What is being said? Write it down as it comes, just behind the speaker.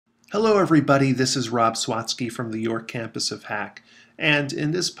Hello everybody, this is Rob Swatski from the York campus of HAC, and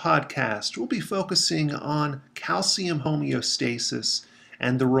in this podcast we'll be focusing on calcium homeostasis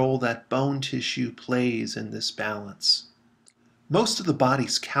and the role that bone tissue plays in this balance. Most of the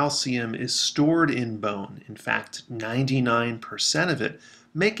body's calcium is stored in bone, in fact 99% of it,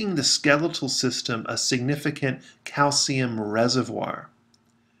 making the skeletal system a significant calcium reservoir.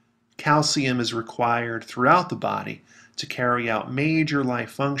 Calcium is required throughout the body to carry out major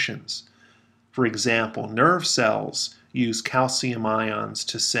life functions. For example, nerve cells use calcium ions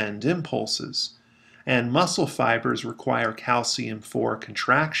to send impulses, and muscle fibers require calcium for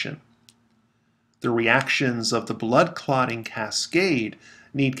contraction. The reactions of the blood clotting cascade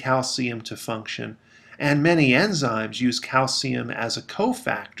need calcium to function, and many enzymes use calcium as a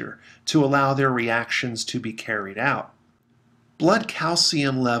cofactor to allow their reactions to be carried out. Blood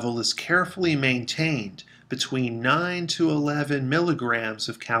calcium level is carefully maintained between 9 to 11 milligrams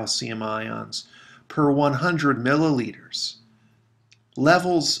of calcium ions per 100 milliliters.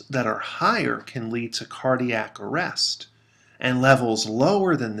 Levels that are higher can lead to cardiac arrest, and levels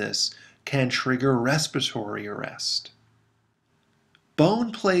lower than this can trigger respiratory arrest.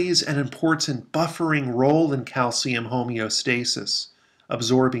 Bone plays an important buffering role in calcium homeostasis,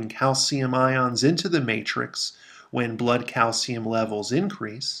 absorbing calcium ions into the matrix when blood calcium levels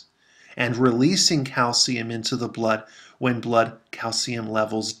increase, and releasing calcium into the blood when blood calcium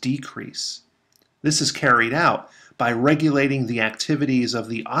levels decrease. This is carried out by regulating the activities of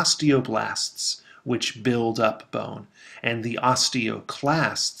the osteoblasts, which build up bone, and the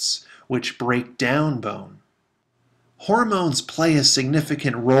osteoclasts, which break down bone. Hormones play a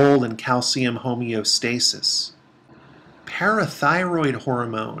significant role in calcium homeostasis. Parathyroid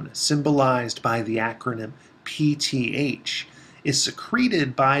hormone, symbolized by the acronym PTH, is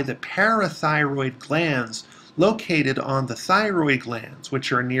secreted by the parathyroid glands located on the thyroid glands,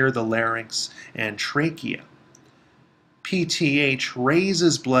 which are near the larynx and trachea. PTH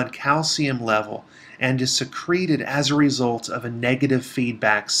raises blood calcium level and is secreted as a result of a negative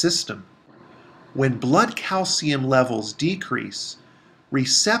feedback system. When blood calcium levels decrease,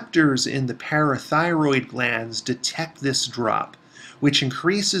 receptors in the parathyroid glands detect this drop, which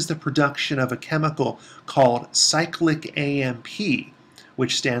increases the production of a chemical called cyclic AMP,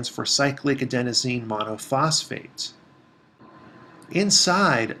 which stands for cyclic adenosine monophosphate.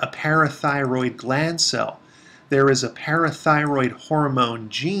 Inside a parathyroid gland cell, there is a parathyroid hormone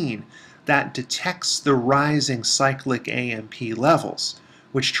gene that detects the rising cyclic AMP levels,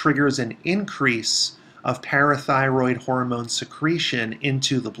 which triggers an increase of parathyroid hormone secretion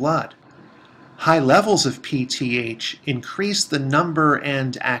into the blood. High levels of PTH increase the number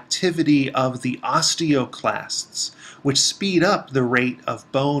and activity of the osteoclasts, which speed up the rate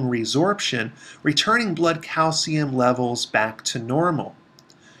of bone resorption, returning blood calcium levels back to normal.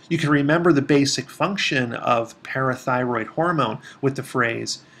 You can remember the basic function of parathyroid hormone with the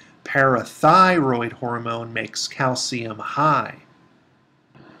phrase, parathyroid hormone makes calcium high.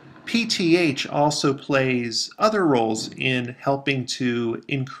 PTH also plays other roles in helping to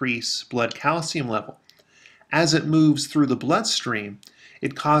increase blood calcium level. As it moves through the bloodstream,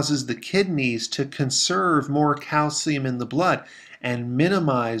 it causes the kidneys to conserve more calcium in the blood and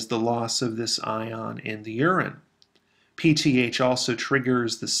minimize the loss of this ion in the urine. PTH also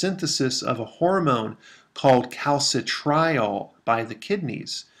triggers the synthesis of a hormone called calcitriol by the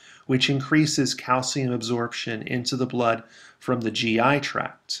kidneys, which increases calcium absorption into the blood from the GI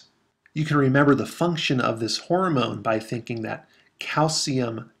tract. You can remember the function of this hormone by thinking that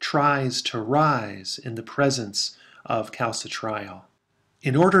calcium tries to rise in the presence of calcitriol.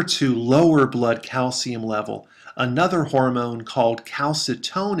 In order to lower blood calcium level, another hormone called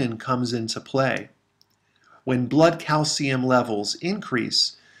calcitonin comes into play. When blood calcium levels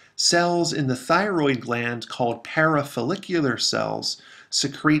increase, cells in the thyroid gland called parafollicular cells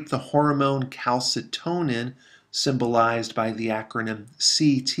secrete the hormone calcitonin, symbolized by the acronym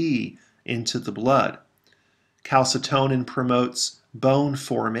CT, into the blood. Calcitonin promotes bone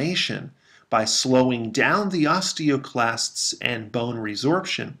formation by slowing down the osteoclasts and bone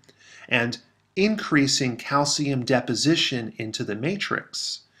resorption, and increasing calcium deposition into the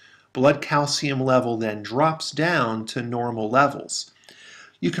matrix. Blood calcium level then drops down to normal levels.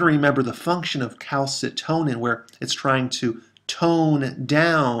 You can remember the function of calcitonin, where it's trying to tone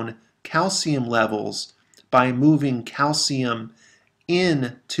down calcium levels by moving calcium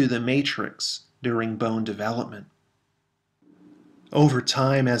into the matrix during bone development. Over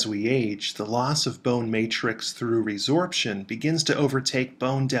time, as we age, the loss of bone matrix through resorption begins to overtake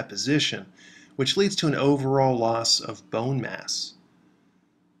bone deposition, which leads to an overall loss of bone mass.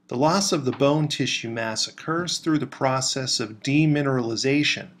 The loss of the bone tissue mass occurs through the process of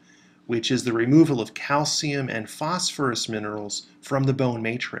demineralization, which is the removal of calcium and phosphorus minerals from the bone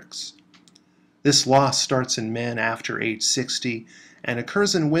matrix. This loss starts in men after age 60 and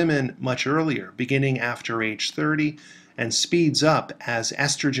occurs in women much earlier, beginning after age 30, and speeds up as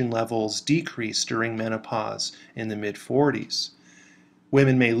estrogen levels decrease during menopause in the mid-40s.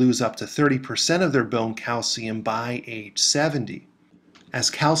 Women may lose up to 30% of their bone calcium by age 70. As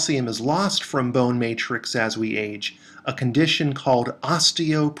calcium is lost from bone matrix as we age, a condition called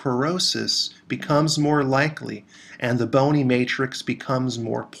osteoporosis becomes more likely, and the bony matrix becomes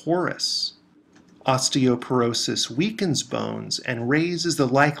more porous. Osteoporosis weakens bones and raises the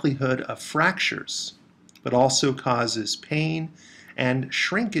likelihood of fractures, but also causes pain and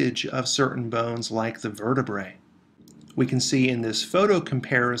shrinkage of certain bones like the vertebrae. We can see in this photo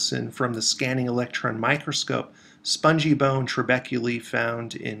comparison from the scanning electron microscope, spongy bone trabeculae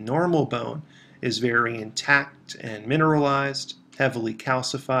found in normal bone is very intact and mineralized, heavily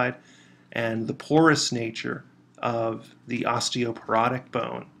calcified, and the porous nature of the osteoporotic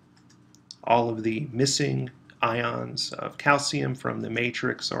bone. All of the missing ions of calcium from the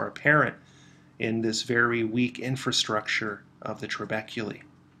matrix are apparent in this very weak infrastructure of the trabeculae.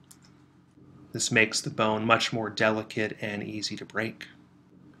 This makes the bone much more delicate and easy to break.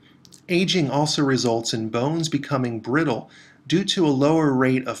 Aging also results in bones becoming brittle due to a lower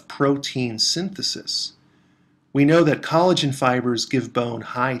rate of protein synthesis. We know that collagen fibers give bone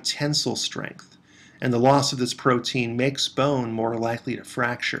high tensile strength, and the loss of this protein makes bone more likely to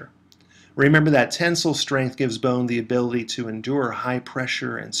fracture. Remember that tensile strength gives bone the ability to endure high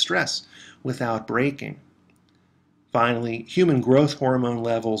pressure and stress without breaking. Finally, human growth hormone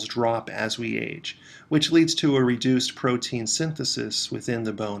levels drop as we age, which leads to a reduced protein synthesis within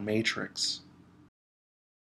the bone matrix.